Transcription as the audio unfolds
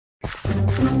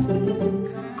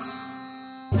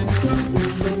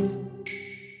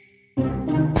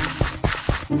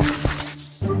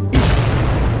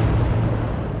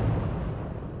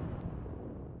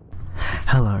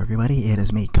Hello everybody, it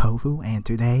is me, Kovu, and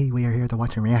today we are here to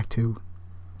watch and react to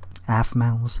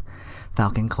Aphmau's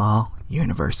Falcon Claw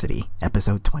University,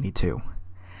 episode 22.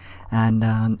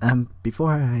 And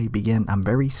before I begin, I'm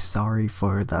very sorry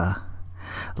for the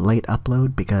late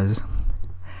upload because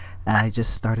I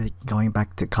just started going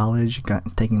back to college,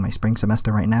 taking my spring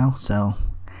semester right now, so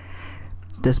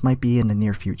this might be in the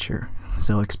near future.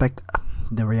 So expect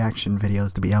the reaction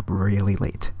videos to be up really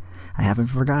late. I haven't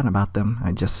forgotten about them,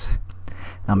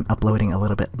 I'm uploading a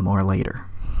little bit more later.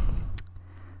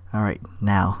 Alright,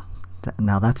 now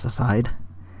that's aside.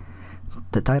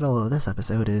 The title of this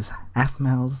episode is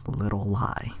Aphmau's Little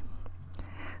Lie.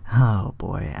 Oh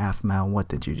boy, Aphmau, what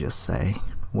did you just say?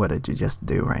 What did you just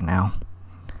do right now?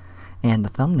 And the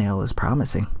thumbnail is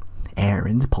promising.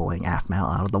 Aaron's pulling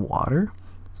Aphmau out of the water.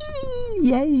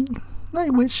 Yay!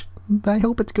 I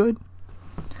hope it's good.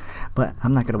 But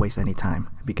I'm not going to waste any time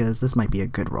because this might be a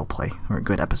good roleplay or a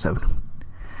good episode.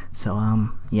 So,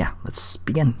 yeah, let's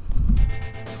begin.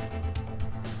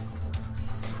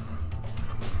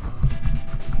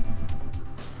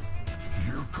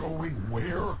 You're going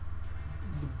where?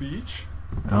 The beach?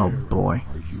 Oh boy.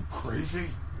 Are you crazy?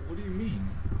 What do you mean?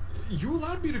 You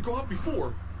allowed me to go out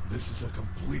before. This is a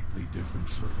completely different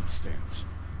circumstance.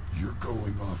 You're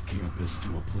going off campus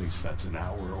to a place that's an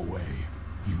hour away.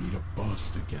 You need a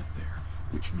bus to get there,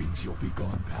 which means you'll be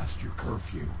gone past your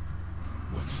curfew.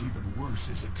 What's even worse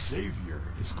is Xavier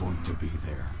is going to be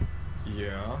there.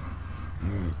 Yeah?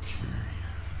 Okay.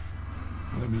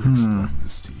 Let me explain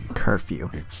this to you. Curfew.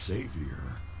 Xavier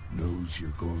knows you're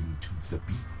going to the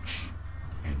beach,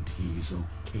 and he's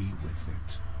okay with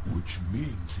it, which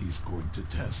means he's going to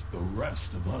test the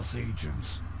rest of us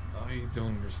agents. I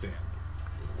don't understand.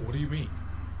 What do you mean?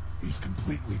 He's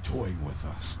completely toying with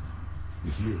us.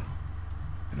 With you.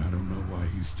 And I don't know why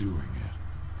he's doing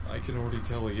it. I can already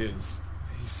tell he is.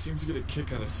 He seems to get a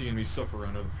kick out of seeing me suffer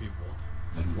around other people.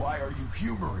 Then why are you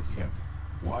humoring him?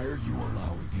 Why are you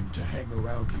allowing him to hang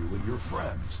around you and your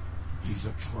friends? He's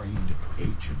a trained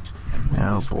agent, and with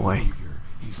this behavior,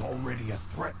 he's already a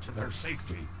threat to their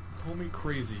safety. Call me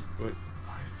crazy, but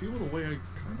I feel in a way I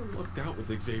kind of lucked out with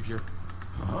Xavier.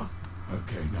 Huh?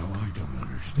 Okay, now I don't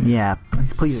understand. Yeah,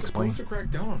 please explain. He's supposed to crack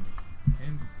down on me,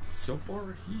 and so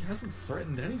far he hasn't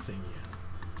threatened anything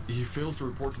yet. He fails to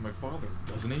report to my father,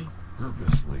 doesn't he?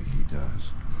 Purposely, he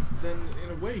does. Then,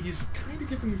 in a way, he's kind of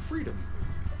giving me freedom.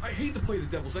 I hate to play the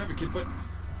devil's advocate, but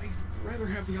I'd rather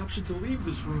have the option to leave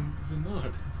this room than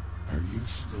not. Are you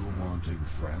still wanting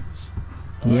friends?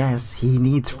 Yes, he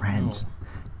needs friends.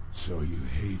 So you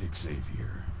hate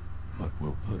Xavier, but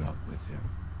will put up with him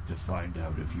to find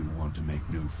out if you want to make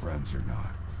new friends or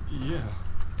not. Yeah.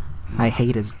 I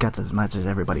hate his guts as much as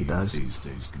everybody does. These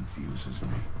days confuses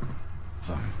me.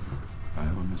 Fine. I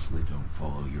honestly don't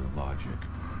follow your logic.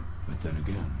 But then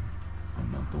again, I'm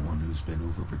not the one who's been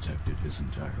overprotected his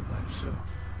entire life, so...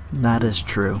 That is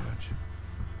true.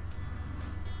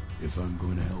 If I'm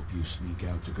going to help you sneak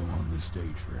out to go on this day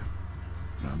trip,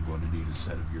 then I'm going to need a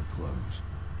set of your clothes.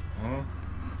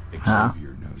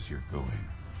 Xavier knows you're going.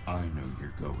 I know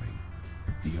you're going.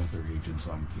 The other agents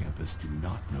on campus do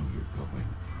not know you're going,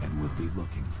 and will be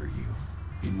looking for you.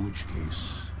 In which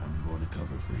case, I'm going to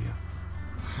cover for you.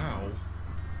 How?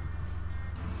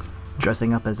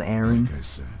 Dressing up as Aaron. Like I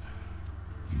said,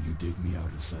 can you dig me out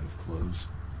a set of clothes?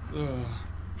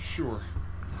 Sure.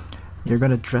 You're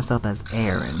gonna dress up as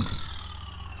Aaron.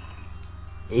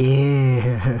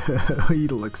 Ew, he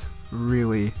looks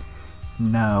really...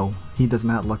 No, he does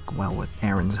not look well with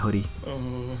Aaron's hoodie.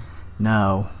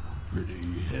 No. Pretty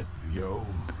hip, yo.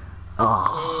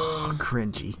 Oh,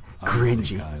 cringy.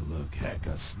 Cringy. I look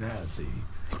hecka snazzy.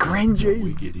 Cringy.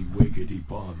 Wiggity wiggity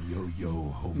bomb yo yo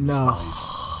home No. slice.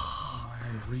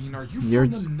 Irene, are you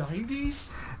from the 90s?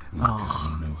 Look, I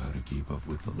don't know how to keep up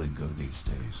with the lingo these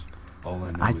days. All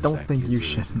I know I is don't that think kids you are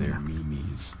should into their know.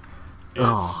 memes.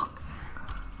 Oh.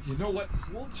 You know what?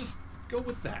 We'll just go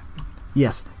with that.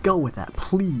 Yes, go with that,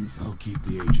 please. I'll keep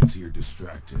the agents here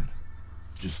distracted.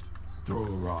 Just throw a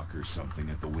rock or something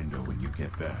at the window when you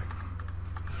get back.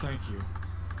 Thank you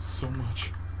so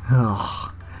much.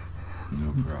 Oh.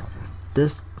 No problem.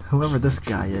 Whoever this Just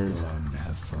make guy sure you is, go out and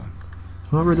have fun.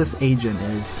 whoever this agent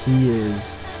is, he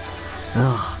is,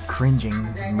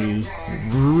 cringing me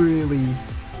really,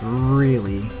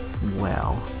 really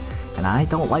well. And I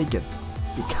don't like it,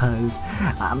 because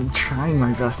I'm trying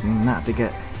my best not to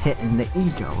get hit in the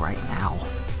ego right now.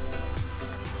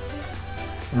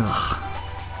 Ugh.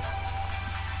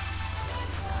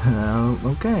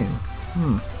 Okay.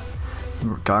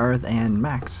 Garth and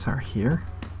Max are here.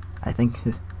 I think.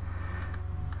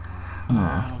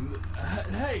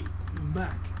 Hey,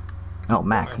 Mac. Oh,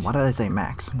 Mac. Why did I say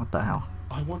Max? What the hell?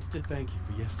 I wanted to thank you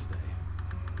for yesterday.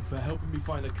 For helping me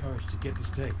find the courage to get this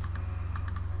date.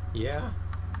 Yeah?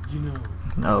 You know,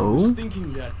 No. I was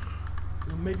thinking that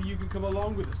maybe you could come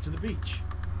along with us to the beach.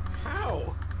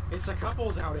 How? It's a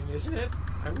couple's outing, isn't it?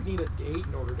 I would need a date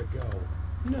in order to go.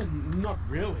 No, not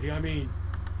really. I mean,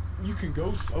 you can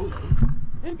go solo.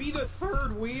 And be the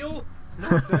third wheel? No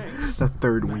thanks. The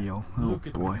third wheel. Oh Look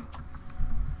at boy. me.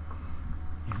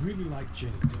 You really like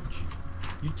Jenny, don't you?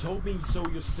 You told me so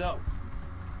yourself.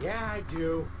 Yeah, I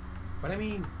do. But I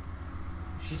mean,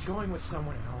 she's going with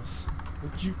someone else.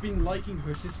 But you've been liking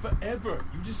her since forever.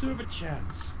 You deserve a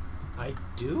chance. I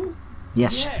do?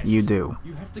 Yes, you do.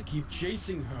 You have to keep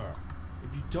chasing her.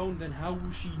 If you don't, then how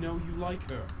will she know you like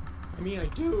her? I mean, I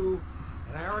do.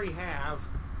 And I already have.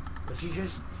 But she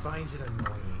just finds it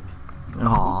annoying. Who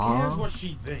cares Aww. what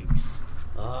she thinks?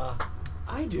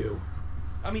 I do.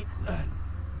 I mean,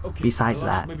 okay. Besides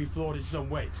well, that. may be flawed in some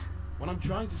ways. What I'm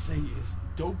trying to say is,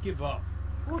 don't give up.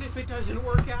 What if it doesn't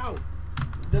work out?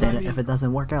 Then I mean, if it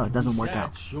doesn't work out, it doesn't be work sad,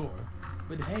 out. Sure,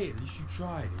 but hey, at least you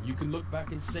tried, and you can look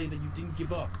back and say that you didn't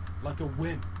give up like a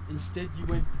wimp. Instead, you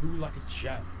went through like a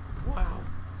champ. Wow.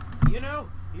 You know,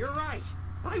 you're right.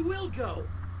 I will go.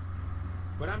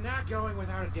 But I'm not going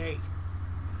without a date.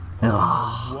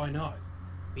 Ugh. Why not?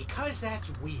 Because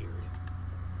that's weird.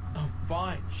 Oh,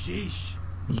 fine. Sheesh.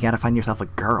 You gotta find yourself a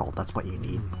girl. That's what you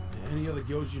need. Any other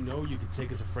girls you know you could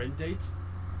take as a friend date?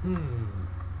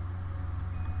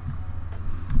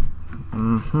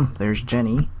 There's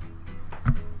Jenny.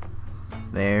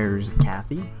 There's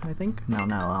Kathy, I think. No,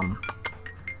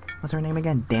 what's her name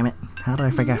again? Damn it. How did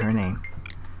I forget her name?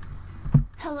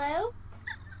 Hello?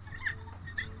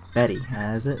 Betty.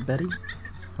 Is it Betty?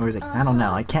 Or is it? I don't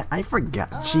know. I forget.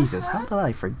 Jesus, how did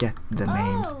I forget the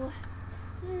names? Oh.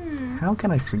 How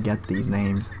can I forget these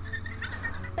names?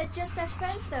 But just as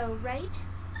friends though, right?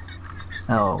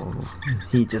 Oh,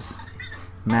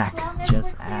 Mac as long as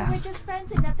just we're asked. just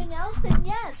friends and nothing else, then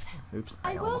yes. Oops,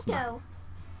 I will almost not. go.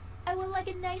 I will like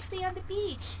a nice day on the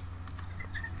beach.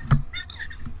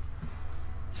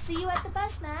 See you at the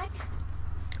bus, Mac.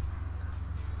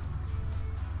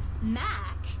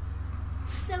 Mac?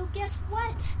 So guess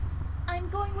what? I'm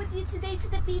going with you today to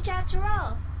the beach after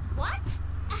all. What?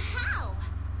 How?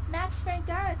 Mac's friend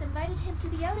Garth invited him to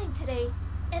the outing today,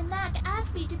 and Mac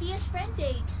asked me to be his friend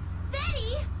date.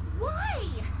 Betty? Why?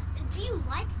 Do you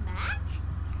like Mac?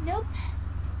 Nope.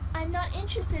 I'm not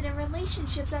interested in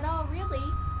relationships at all, really.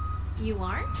 You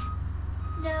aren't?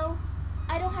 No,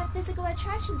 I don't have physical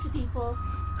attraction to people.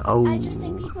 Oh, I just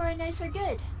think people are nice or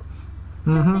good.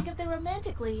 Don't think of them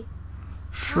romantically.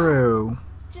 true.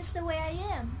 Just the way I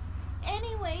am.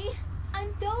 Anyway,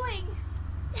 I'm going.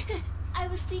 I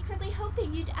was secretly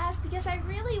hoping you'd ask because I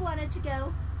really wanted to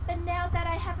go. But now that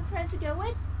I have a friend to go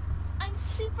with, I'm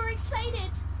super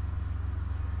excited.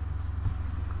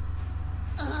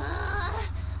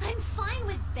 I'm fine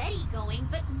with Betty going,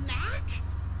 but Mac?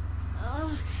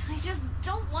 Ugh, I just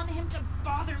don't want him to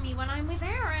bother me when I'm with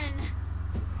Aaron.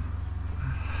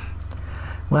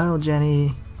 Well,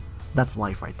 Jenny, that's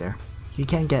life right there. You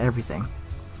can't get everything.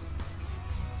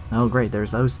 Oh, great,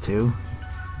 there's those two.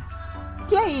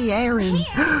 Yay, Aaron!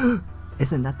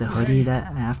 Isn't that the hoodie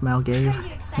that Aphmau gave Are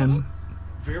you excited? him?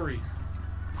 Very.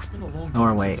 It's been a long time.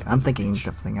 Or wait, since I've I'm been thinking to the beach.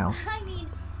 something else. I mean,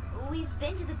 we've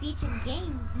been to the beach in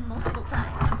game multiple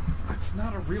times. That's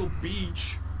not a real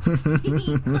beach. Close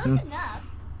enough.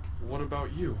 What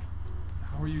about you?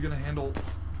 How are you gonna handle?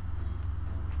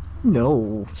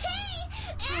 No.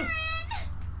 Hey, Aaron!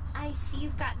 I see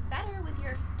you've gotten better with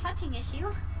your touching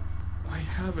issue. I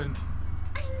haven't.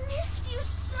 I missed you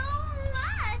so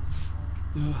much!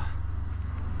 Ugh.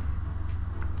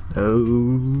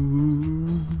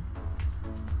 Oh.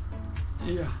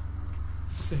 Yeah.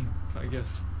 Same, I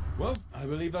guess. Well, I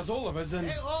believe that's all of us, and...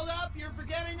 Hey, hold up! You're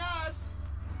forgetting us!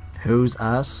 Who's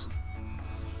us?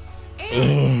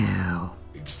 Ew.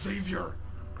 Xavier!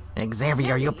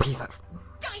 Xavier, you piece of...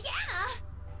 Diana!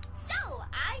 So,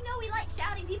 I know we like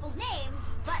shouting people's names,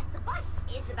 but the bus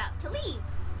is about to leave.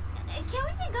 Can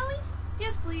we get going?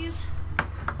 Yes, please.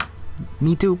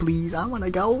 Me too, please. I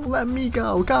wanna go. Let me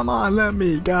go. Come on, let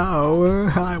me go.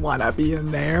 I wanna be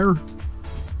in there.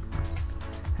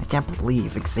 I can't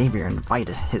believe Xavier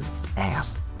invited his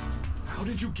ass. How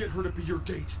did you get her to be your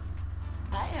date?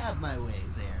 I have my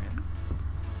ways,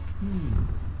 Aaron.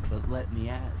 But let me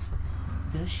ask,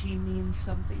 does she mean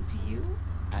something to you?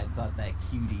 I thought that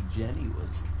cutie Jenny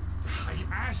was... I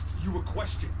asked you a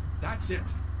question. That's it.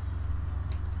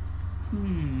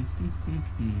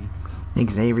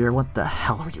 Xavier, what the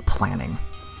hell are you planning?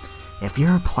 If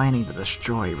you're planning to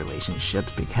destroy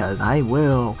relationships, because I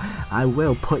will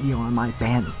put you on my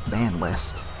ban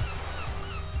list.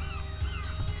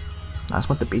 That's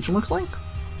what the beach looks like?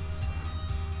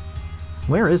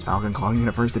 Where is Falcon Claw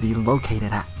University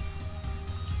located at?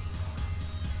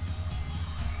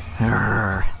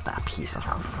 That piece of...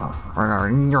 Wow!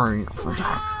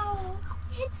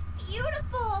 It's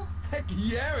beautiful! Heck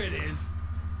yeah, it is!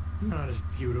 Not as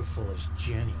beautiful as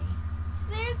Jenny.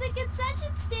 There's a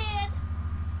concession stand!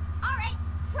 Alright,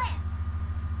 plan.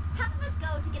 Half of us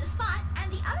go to get a spot,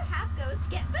 and the other half goes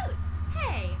to get food.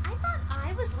 Hey, I thought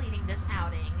I was leading this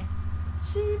outing.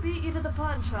 She beat you to the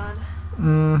punch, hon.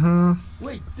 Mm-hmm.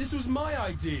 Wait, this was my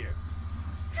idea!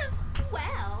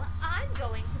 Well, I'm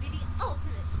going to be the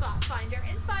ultimate spot finder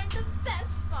and find the best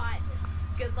spot.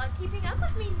 Good luck keeping up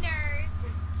with me, nerds.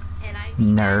 And I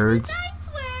mean that in a Nerds. nice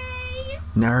way.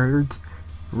 Nerds?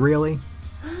 Really?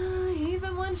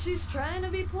 Even when she's trying to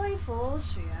be playful,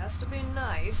 she has to be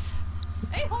nice.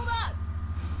 Hey, hold up.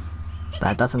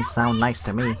 That doesn't sound nice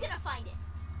to me. I'm gonna find it.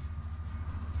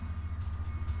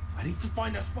 I need to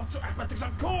find a spot so Aphmau thinks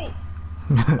I'm cool!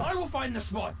 I will find the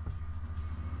spot!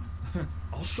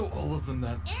 I'll show all of them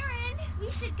that... Aaron,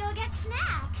 we should go get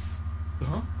snacks.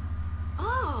 Huh?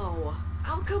 Oh,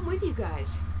 I'll come with you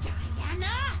guys.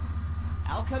 Diana!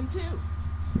 I'll come too.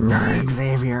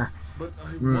 Xavier. But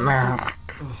I want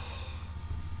to...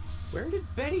 Where did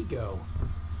Betty go?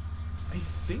 I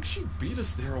think she beat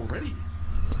us there already.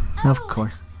 Of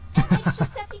course. And extra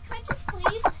stuffy crunches,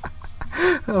 please.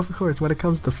 Of course, when it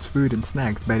comes to food and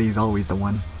snacks, Betty's always the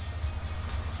one.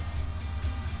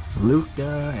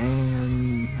 Luca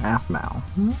and Aphmau.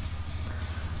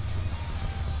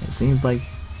 It seems like...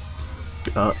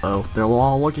 Uh-oh, they're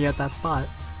all looking at that spot.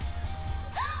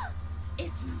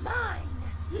 It's mine.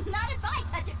 Not if I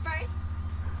touch it first.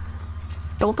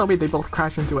 Don't tell me they both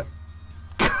crash into it.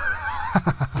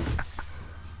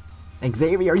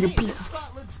 Xavier, you Hey, piece this of...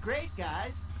 spot looks great,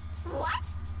 guys. What?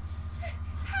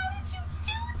 How did you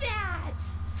do that?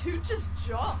 Dude just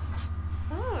jumped.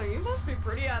 Oh, you must be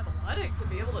pretty athletic to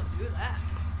be able to do that.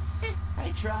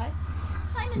 I tried.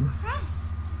 I'm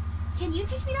impressed. Can you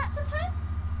teach me that sometime?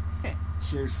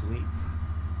 Sure, sweet.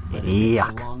 But it Yuck.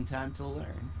 takes a long time to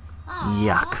learn. Aw.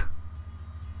 Yuck.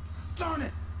 Darn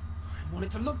it! I want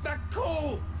it to look that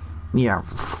cool! Yeah,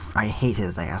 I hate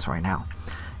his ass right now.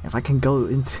 If I can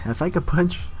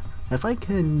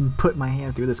put my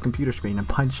hand through this computer screen and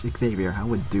punch Xavier, I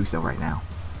would do so right now.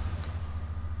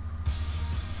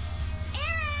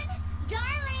 Aaron!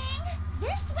 Darling!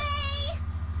 This way!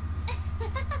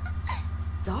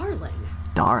 Darling.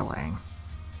 Darling.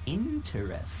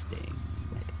 Interesting.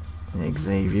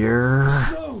 Xavier.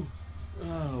 So,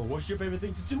 what's your favorite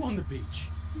thing to do on the beach?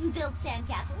 Build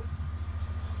sandcastles.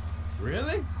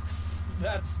 Really?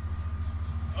 That's...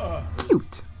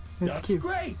 Cute. It's that's cute.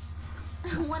 great!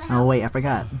 Wanna Oh help? wait, I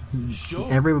forgot. Sure.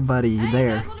 Everybody Hey, you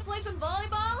there. guys want to play some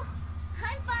volleyball?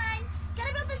 I'm fine.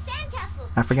 Gotta build the sandcastle.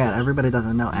 I forgot. Everybody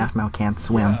doesn't know Aphmau can't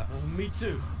swim. Yeah, me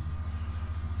too.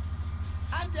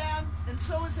 I'm down, and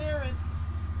so is Aaron.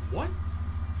 What?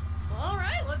 All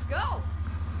right, let's go.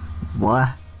 What?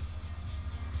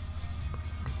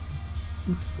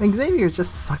 Xavier's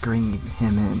just suckering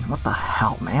him in. What the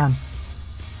hell, man?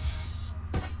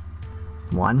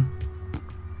 1,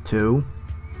 2,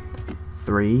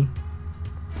 3,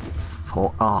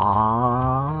 4.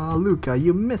 Ah, Luca,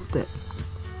 you missed it.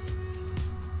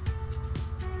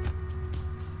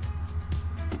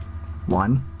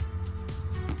 1,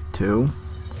 2,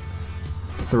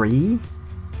 3.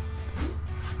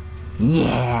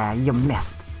 Yeah, you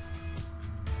missed.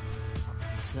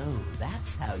 So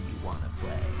that's how you want to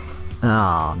play.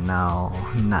 Oh no,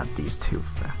 not these two.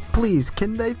 Please,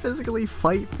 can they physically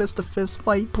fight? Fist to fist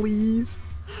fight, please?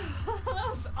 That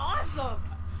was awesome.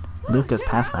 Lucas Good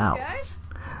passed rounds, out. guys.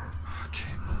 I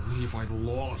can't believe I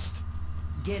lost.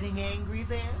 Getting angry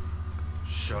there?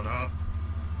 Shut up.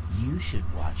 You should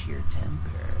watch your temper.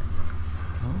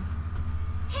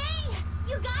 Hey!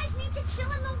 You guys need to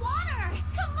chill in the water!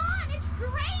 Come on, it's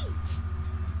great!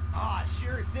 Aw,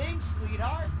 sure thing,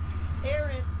 sweetheart.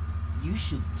 Aaron, you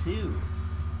should too.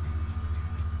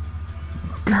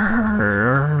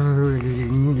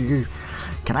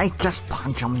 Can I just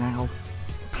punch him now?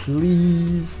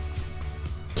 Please?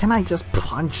 Can I just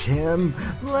punch him?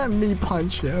 Let me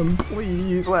punch him.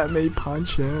 Please let me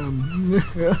punch him.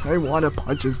 I want to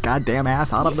punch his goddamn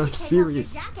ass out of the You should take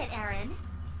series. off your jacket, Aaron.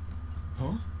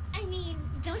 Huh? I mean,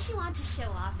 don't you want to show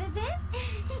off a bit?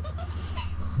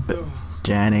 But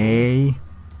Jenny.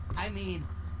 I mean,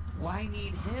 why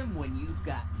need him when you've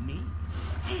got me?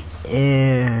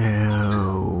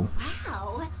 Ew.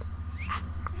 Wow.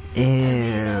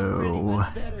 Ew.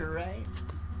 Better, right?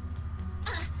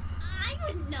 I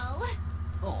wouldn't know.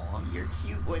 Oh, you're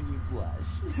cute when you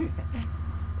blush.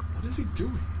 What is he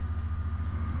doing?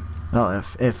 Oh,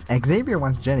 if Xavier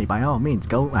wants Jenny, by all means,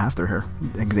 go after her.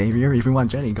 Xavier, if you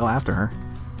want Jenny, go after her.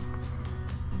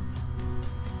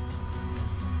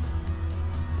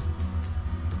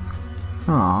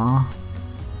 Aww.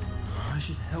 I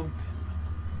should help him.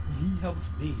 He helped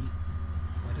me.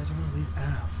 But I don't want to leave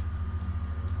Av.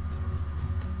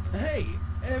 Hey,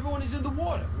 everyone is in the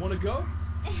water. Want to go?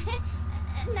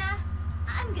 Nah,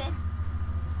 I'm good.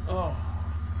 Oh,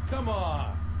 come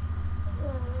on.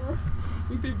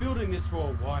 We've been building this for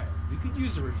a while. We could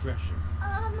use a refresher.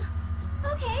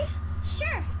 Okay,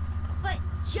 sure. But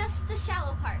just the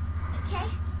shallow part, okay?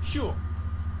 Sure.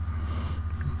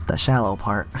 The shallow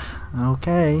part.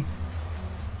 Okay.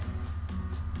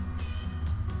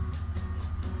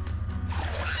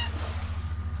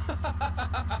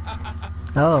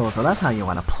 Oh, so that's how you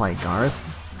want to play, Garth.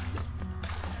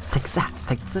 Take that,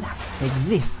 take that, take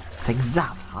this, take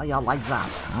that. How y'all like that,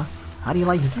 huh? How do you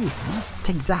like this, huh?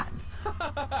 Take that.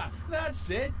 That's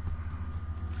it.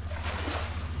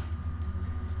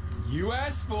 You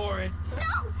asked for it.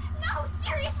 No,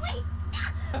 seriously!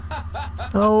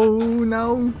 Oh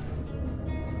no.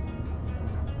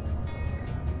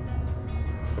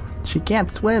 She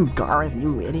can't swim, Garth,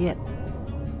 you idiot.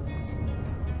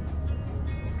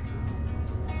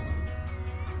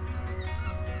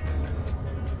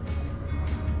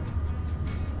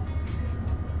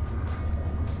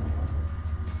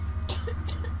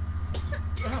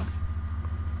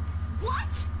 What?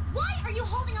 Why are you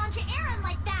holding on to Aaron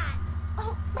like that?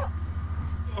 Oh,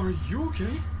 Are you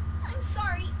okay? I'm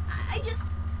sorry.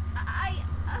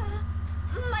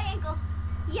 My ankle.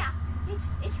 Yeah,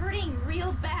 it's hurting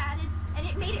real bad, and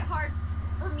it made it hard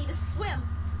for me to swim.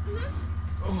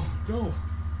 Oh, no.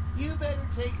 You better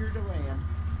take her to land.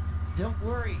 Don't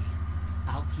worry.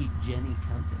 I'll keep Jenny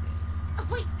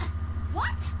company. Wait,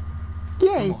 what?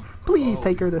 Yay! Come on. Please Oh.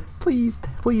 take her to.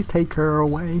 Please take her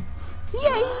away.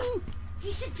 Yay!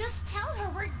 You should just tell her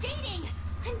we're dating.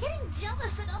 I'm getting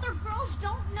jealous that other girls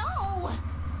don't know.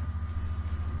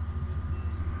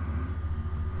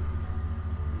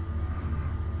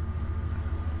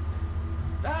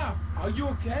 Ah, are you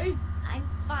okay? I'm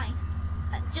fine.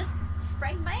 Just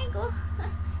sprained my ankle.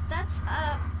 That's,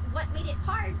 what made it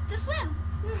hard to swim.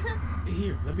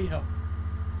 Here, let me help.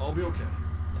 I'll be okay.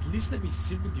 At least let me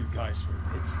sit with you guys for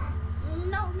a bit.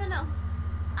 No.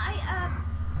 I,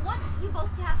 want you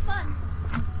both to have fun.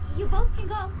 You both can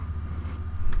go.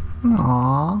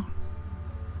 Aww.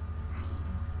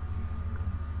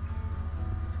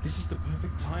 This is the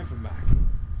perfect time for Mac.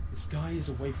 This guy is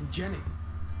away from Jenny.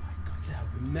 I got to help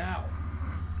him now.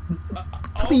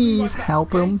 I'll be Please right back,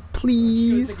 help okay? him,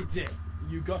 please. She's gonna take a dip.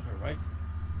 You got her, right?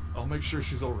 I'll make sure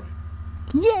she's alright.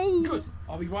 Yay! Good.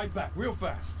 I'll be right back, real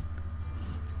fast.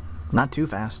 Not too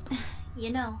fast. You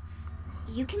know,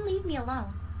 you can leave me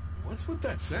alone. What's with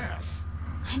that sass?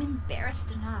 I'm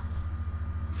embarrassed enough.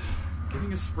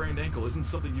 Getting a sprained ankle isn't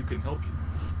something you can help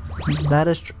you. That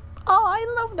is true. Oh,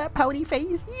 I love that pouty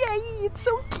face. Yay! It's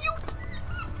so cute.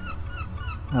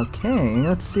 Okay,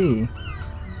 let's see.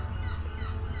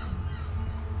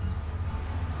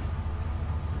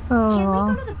 Can we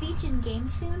Aww. go to the beach and game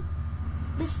soon?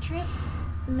 This trip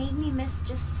made me miss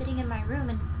just sitting in my room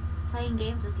and playing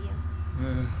games with you.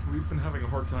 We've been having a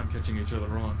hard time catching each other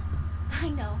on. I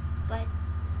know, but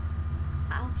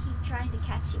I'll keep trying to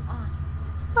catch you on.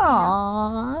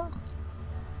 Aww.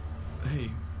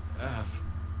 Hey, Af,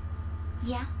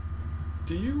 Yeah?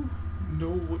 do you know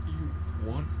what you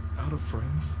want out of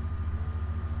friends?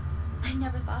 I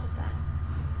never thought of that.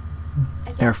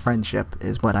 I Their guess friendship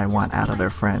is what I just want be out of their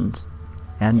nice friends. to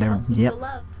And their, help me yep. feel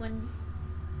loved when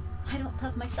I don't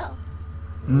love myself.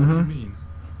 What do you Mm-hmm. mean?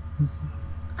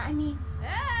 I mean,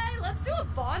 Hey, let's do a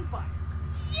bonfire.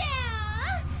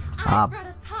 yeah! Uh, I brought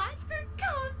a pot for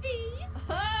coffee.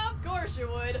 Of course you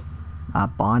would. A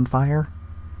bonfire?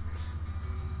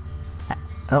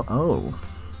 Oh.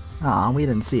 Aw, we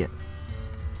didn't see it.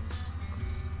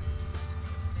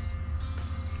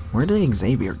 Where did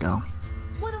Xavier go?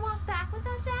 Wanna walk back with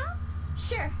us, Al?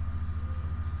 Sure.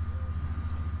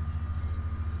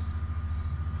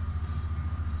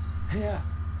 Hey, Af,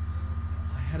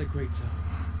 I had a great time.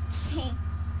 Same.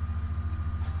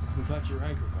 I'm glad your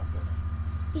ankle got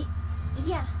better.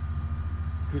 Yeah.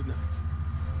 Good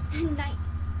night. Night.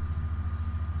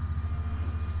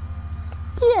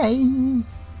 Yay!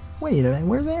 Wait a minute,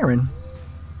 where's Aaron?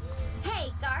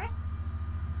 Hey, Garth.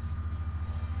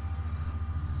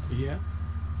 Yeah?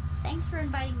 Thanks for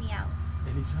inviting me out.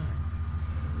 Anytime.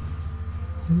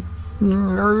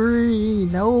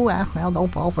 No, Aphmau,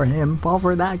 don't fall for him. Fall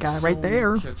for that guy right So,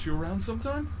 there. Catch you around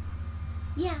sometime?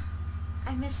 Yeah,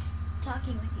 I miss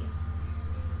talking with you.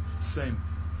 Same.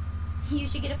 You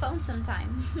should get a phone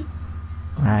sometime.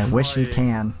 I wish you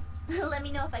trying. can. Let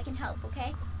me know if I can help,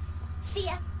 okay? See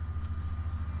ya!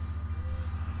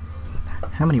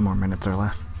 How many more minutes are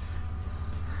left?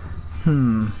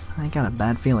 I got a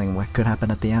bad feeling what could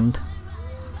happen at the end.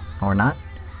 Or not.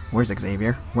 Where's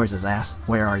Xavier? Where's his ass?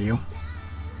 Where are you?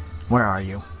 Where are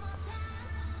you?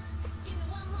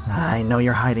 I know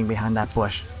you're hiding behind that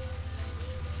bush.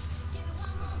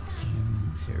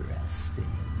 Interesting.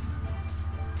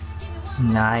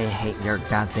 I hate your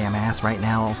goddamn ass right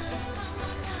now.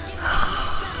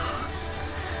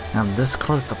 I'm this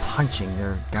close to punching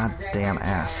your goddamn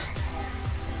ass.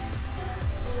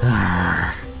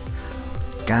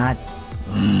 God.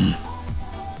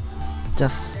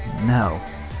 Just no.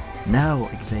 No,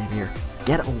 Xavier.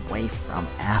 Get away from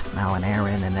Aphmau and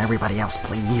Aaron and everybody else,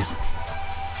 please.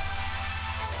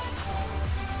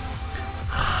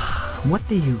 What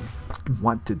do you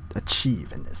want to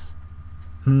achieve in this?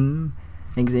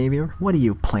 Xavier, what do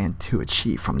you plan to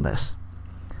achieve from this?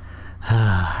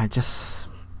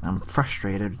 I'm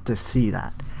frustrated to see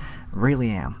that.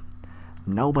 Really am.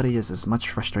 Nobody is as much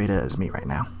frustrated as me right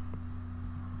now.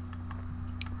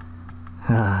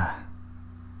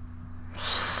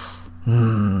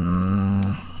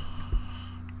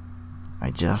 I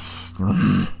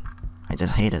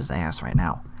just hate his ass right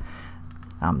now.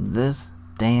 I'm this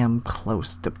damn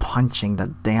close to punching the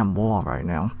damn wall right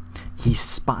now. He's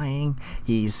spying,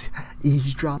 he's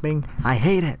eavesdropping. I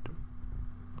hate it.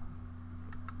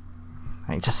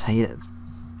 I just hate it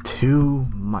too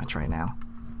much right now.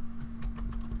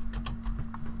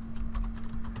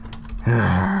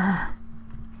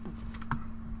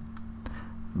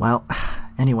 Well,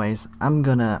 anyways, I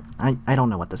don't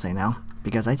know what to say now,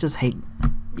 because I just hate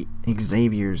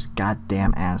Xavier's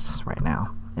goddamn ass right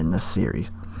now in this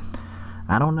series.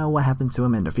 I don't know what happens to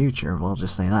him in the future, we'll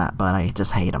just say that, but I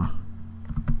just hate him.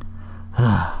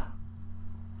 I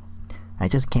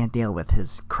just can't deal with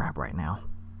his crap right now.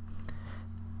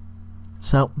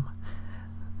 So,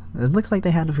 it looks like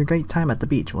they had a great time at the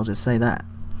beach, we'll just say that.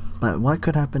 But what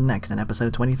could happen next in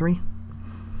episode 23?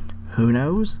 Who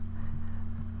knows?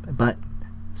 But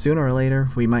sooner or later,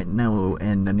 we might know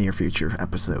in the near future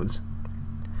episodes.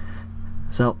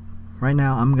 So, right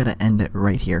now, I'm going to end it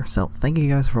right here. So, thank you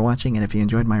guys for watching, and if you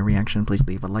enjoyed my reaction, please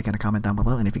leave a like and a comment down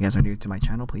below. And if you guys are new to my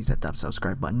channel, please hit that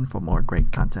subscribe button for more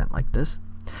great content like this.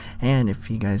 And if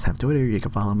you guys have Twitter, you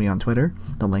can follow me on Twitter.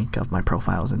 The link of my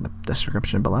profile is in the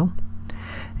description below.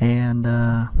 And,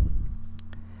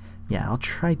 yeah, I'll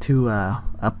try to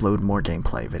upload more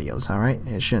gameplay videos, alright?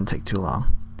 It shouldn't take too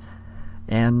long.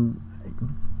 And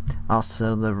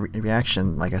also the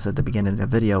reaction, like I said at the beginning of the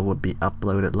video, would be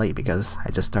uploaded late because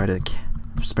I just started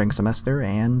spring semester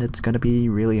and it's going to be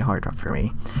really hard for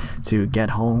me to get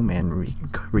home and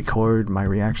record my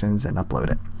reactions and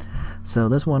upload it. So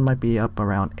this one might be up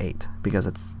around 8 because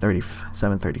it's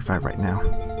 7:35 right now.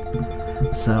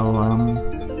 So,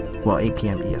 well, 8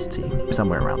 p.m. EST,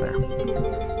 somewhere around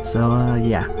there. So,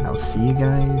 yeah, I'll see you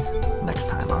guys next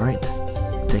time, alright?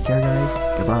 Take care, guys.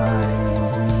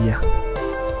 Goodbye.